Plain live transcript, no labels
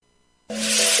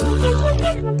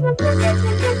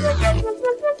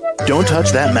Don't touch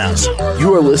that mouse.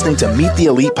 You are listening to Meet the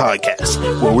Elite Podcast,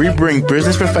 where we bring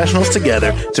business professionals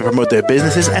together to promote their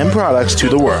businesses and products to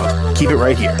the world. Keep it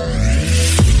right here.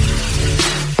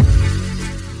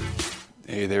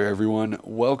 Hey there, everyone.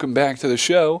 Welcome back to the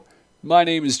show. My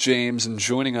name is James, and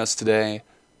joining us today,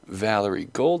 Valerie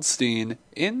Goldstein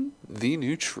in the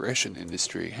nutrition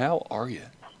industry. How are you?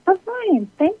 I'm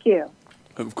fine, thank you.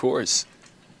 Of course.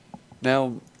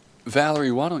 Now,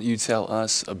 Valerie, why don't you tell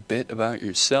us a bit about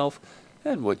yourself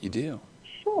and what you do?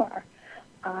 Sure.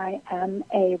 I am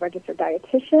a registered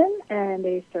dietitian and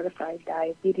a certified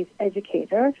diabetes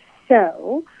educator.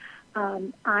 So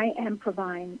I am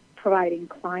providing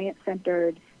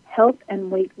client-centered health and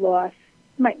weight loss,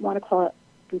 you might want to call it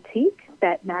boutique,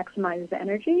 that maximizes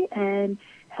energy and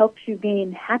helps you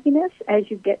gain happiness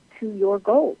as you get to your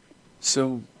goals.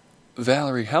 So,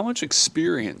 Valerie, how much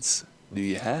experience do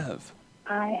you have?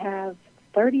 I have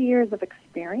 30 years of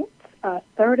experience. A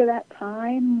third of that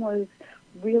time was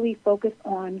really focused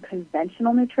on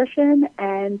conventional nutrition,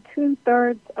 and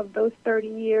 2/3 of those 30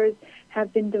 years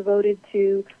have been devoted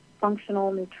to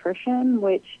functional nutrition,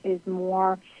 which is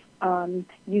more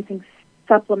using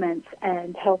supplements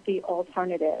and healthy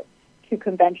alternatives to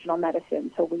conventional medicine.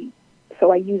 So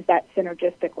I use that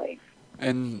synergistically.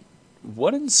 And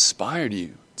what inspired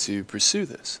you to pursue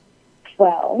this?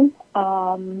 Well,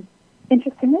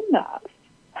 interesting enough,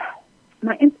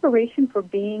 my inspiration for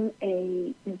being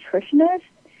a nutritionist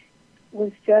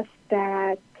was just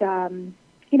that,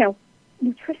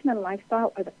 nutrition and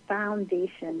lifestyle are the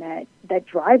foundation that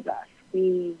drives us.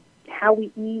 How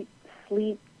we eat,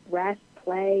 sleep, rest,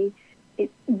 play,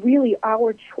 it really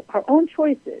our own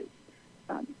choices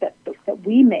that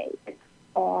we make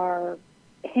are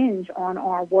hinge on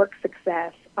our work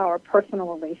success, our personal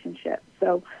relationships.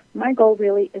 So my goal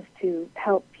really is to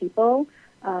help people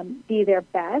be their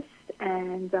best.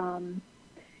 And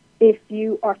if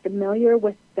you are familiar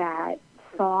with that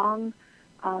song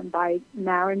by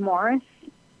Maren Morris,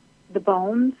 The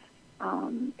Bones,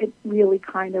 it really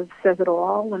kind of says it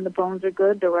all. When the bones are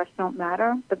good, the rest don't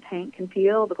matter. The paint can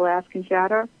peel, the glass can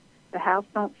shatter, the house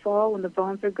don't fall when the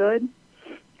bones are good.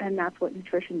 And that's what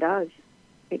nutrition does.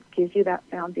 It gives you that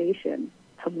foundation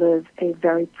to live a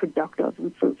very productive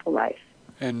and fruitful life.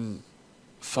 And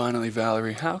finally,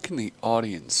 Valerie, how can the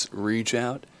audience reach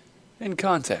out and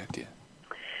contact you?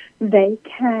 They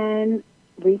can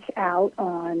reach out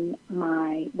on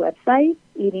my website,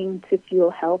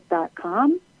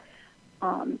 eatingtofuelhealth.com,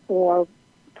 or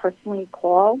personally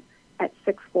call at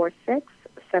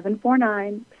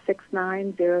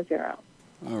 646-749-6900.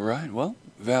 All right. Well,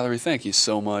 Valerie, thank you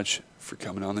so much for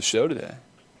coming on the show today.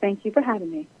 Thank you for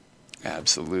having me.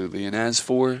 Absolutely. And as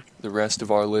for the rest of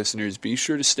our listeners, be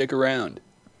sure to stick around.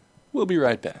 We'll be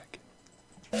right back.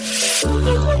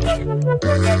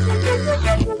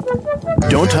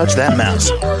 Don't touch that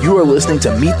mouse. You are listening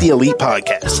to Meet the Elite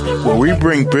Podcast, where we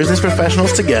bring business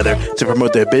professionals together to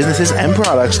promote their businesses and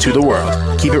products to the world.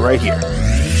 Keep it right here.